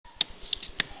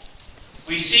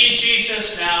We see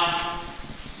Jesus now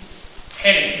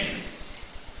heading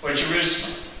for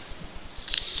Jerusalem.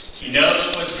 He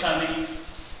knows what's coming, and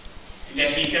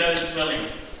yet he goes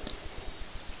willingly.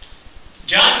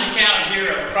 John's account here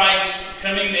of Christ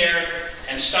coming there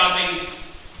and stopping,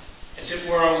 as it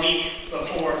were, a week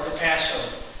before the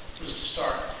Passover was to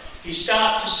start. He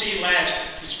stopped to see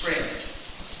Lazarus, his friend,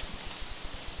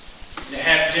 and to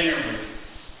have dinner with him.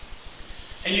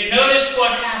 And you notice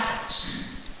what happens.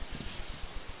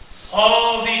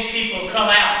 All these people come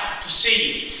out to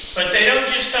see, but they don't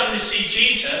just come to see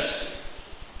Jesus.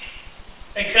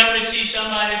 They come to see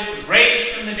somebody that was raised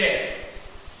from the dead.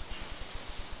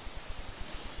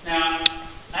 Now,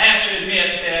 I have to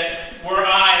admit that were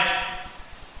I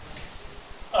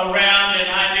around and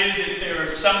I knew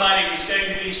that somebody was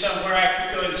going to be somewhere I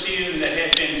could go and see them that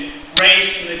had been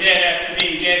raised from the dead after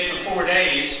being dead for 4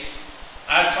 days,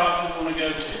 I'd probably want to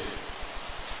go to.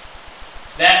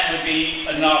 That would be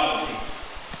a novelty.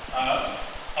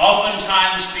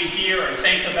 Oftentimes we hear or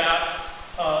think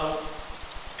about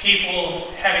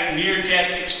people having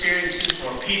near-death experiences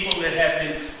or people that have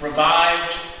been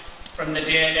revived from the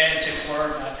dead, as it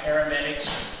were, by paramedics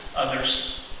and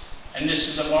others. And this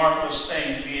is a marvelous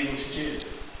thing to be able to do.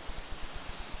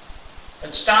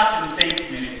 But stop and think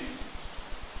a minute.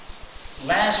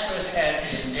 Lazarus had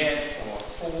been dead for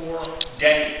 4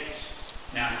 days.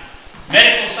 Now,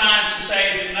 medical science to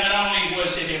say that not only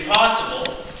was it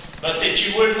impossible, but that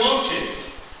you wouldn't want to.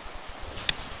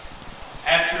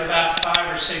 After about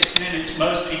 5 or 6 minutes,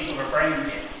 most people are brain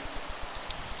dead.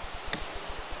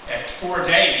 After 4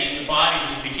 days, the body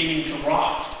is beginning to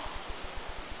rot.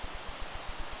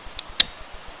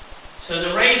 So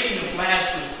the raising of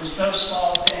Lazarus was no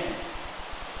small thing.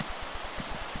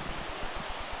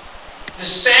 The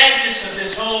sadness of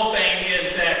this whole thing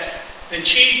is that the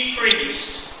chief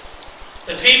priest,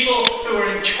 the people who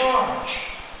are in charge,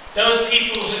 those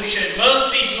people who should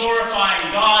most be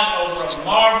glorifying God over a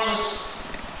marvelous,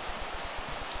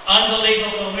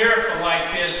 unbelievable miracle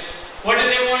like this, what do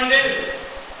they want to do?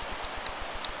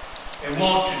 They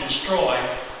want to destroy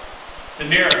the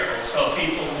miracle so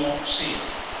people won't see it.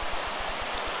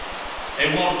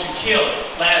 They want to kill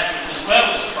Lazarus as well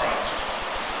as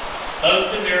Christ,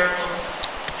 both the miracle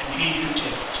and he who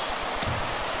did it.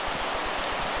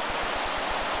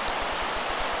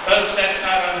 Folks, that's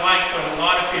not unlike what a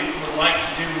lot of people would like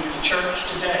to do with the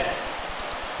church today.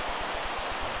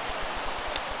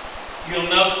 You'll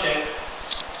note that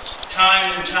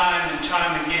time and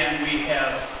time again we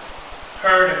have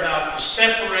heard about the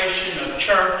separation of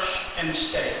church and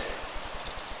state.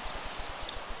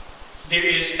 There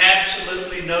is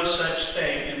absolutely no such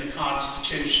thing in the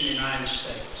Constitution of the United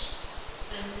States.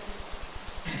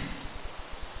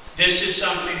 This is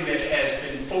something that has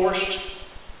been forced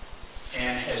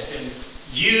and has been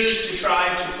used to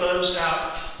try to close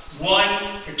out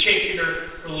one particular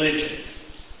religion.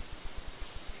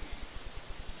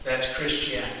 That's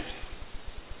Christianity.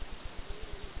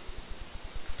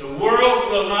 The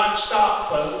world will not stop,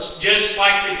 folks. Just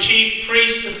like the chief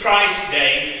priest of Christ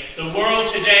today, the world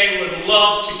today would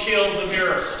love to kill the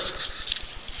miracle.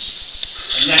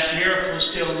 And that miracle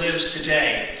still lives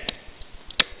today.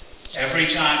 Every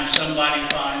time somebody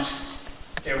finds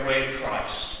their way to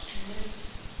Christ.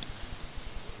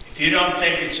 If you don't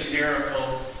think it's a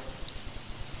miracle,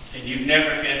 then you've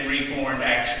never been reborn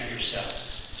actually yourself.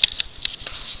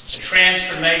 The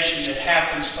transformation that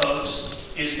happens, folks,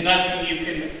 is nothing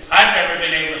I've never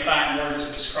been able to find words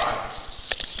to describe it.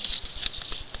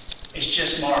 It's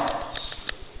just marvelous.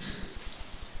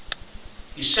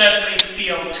 You suddenly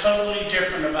feel totally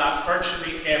different about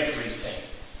virtually everything.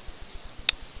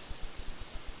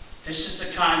 This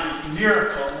is the kind of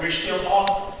miracle we're still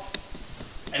offering.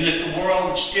 And that the world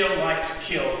would still like to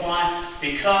kill. Why?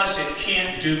 Because it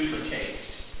can't duplicate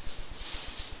it.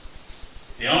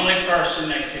 The only person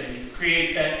that can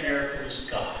create that miracle is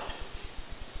God.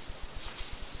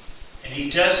 And he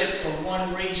does it for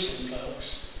one reason,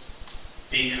 folks.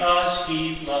 Because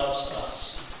he loves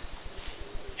us.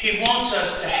 He wants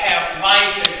us to have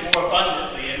life and more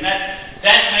abundantly. And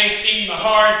that may seem a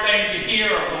hard thing to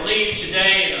hear or believe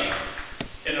today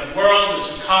in a world,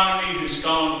 whose economy who's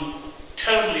gone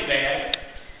totally bad.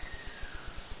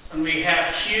 And we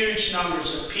have huge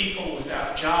numbers of people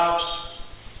without jobs.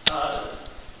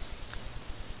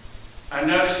 I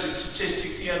noticed a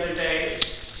statistic the other day.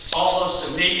 Almost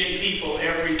 1 million people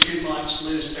every 2 months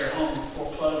lose their home to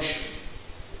foreclosure.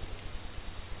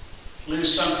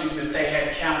 Lose something that they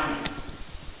had counted.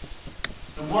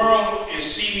 The world is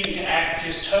seeming to act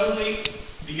just totally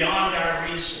beyond our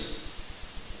reason.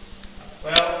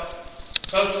 Well,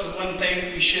 folks, the one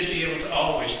thing we should be able to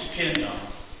always depend on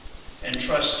and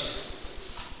trust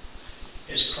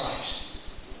Him is Christ.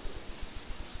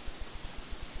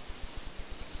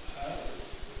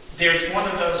 There's one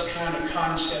of those kind of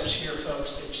concepts here,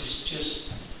 folks, that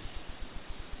just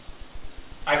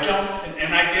I don't,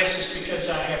 and I guess it's because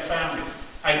I have found it.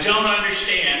 I don't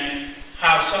understand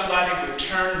how somebody would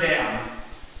turn down,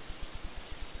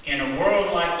 in a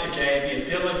world like today,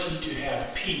 the ability to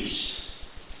have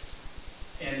peace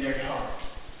in their heart.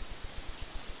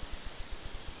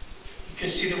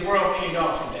 Because, see, the world can't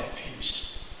offer that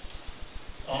peace.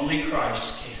 Only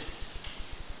Christ can.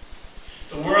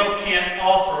 The world can't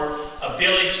offer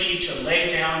ability to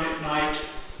lay down at night,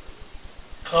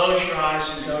 close your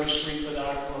eyes, and go to sleep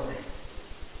without worry.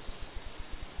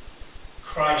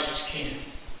 Christ can.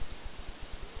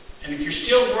 And if you're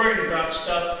still worried about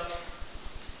stuff,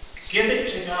 give it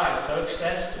to God, folks.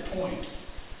 That's the point.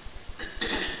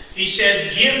 He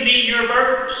says, give me your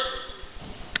burdens.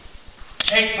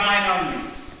 Take mine on you.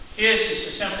 His is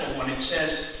a simple one. It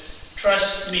says,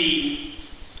 trust me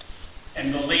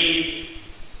and believe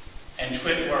and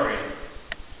quit worrying.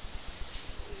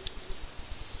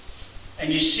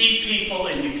 And you see people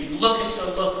and you can look at the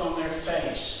look on their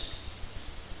face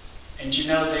and you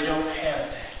know they don't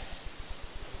have that.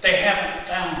 They haven't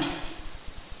found it.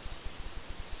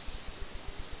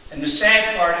 And the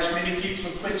sad part is many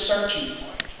people have quit searching for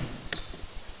it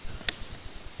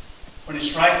when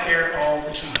it's right there all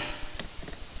the time.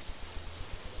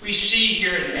 We see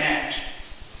here an act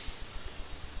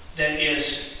that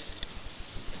is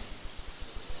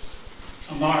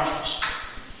a marvelous.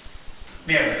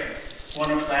 Mary, one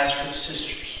of Lazarus'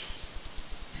 sisters,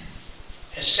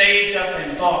 has saved up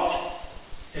and bought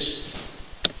this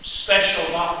special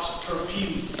box of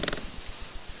perfume.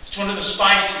 It's one of the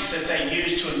spices that they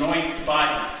use to anoint the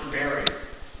body for burial.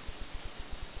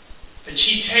 But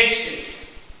she takes it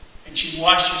and she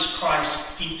washes Christ's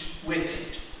feet with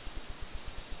it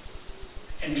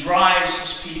and dries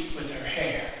his feet with her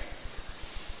hair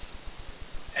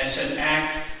as an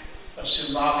act of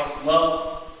symbolic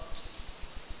love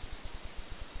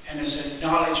and as an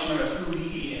acknowledgement of who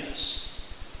he is,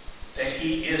 that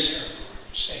he is her Lord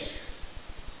and Savior.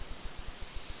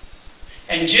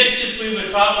 And just as we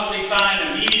would probably find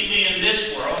immediately in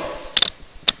this world,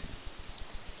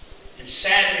 and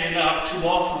sadly enough, too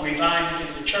often we find it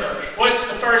in the church. What's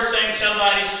the first thing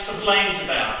somebody complains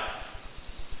about?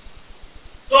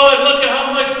 Lord, look at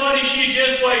how much money she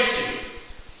just wasted.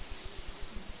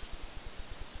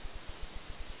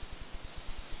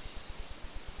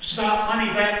 It was about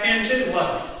money back then too,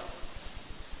 wasn't it?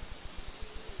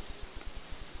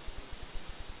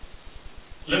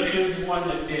 Look who's the one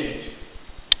that did it.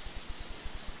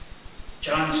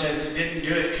 John says it didn't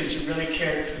do it because he really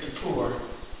cared for the poor,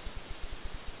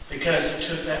 because it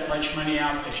took that much money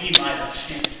out that he might have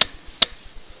spent.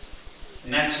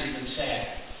 And that's even sad.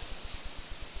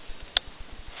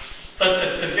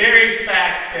 But the very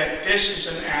fact that this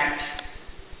is an act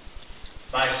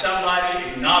by somebody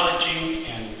acknowledging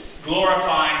and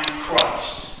glorifying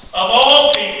Christ, of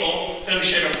all people who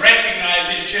should have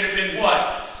recognized it, should have been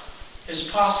what? His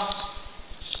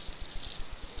apostles.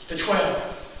 The 12.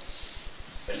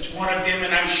 But it's one of them,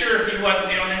 and I'm sure he wasn't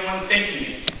the only one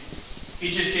thinking it.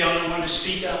 He's just the only one to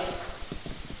speak up.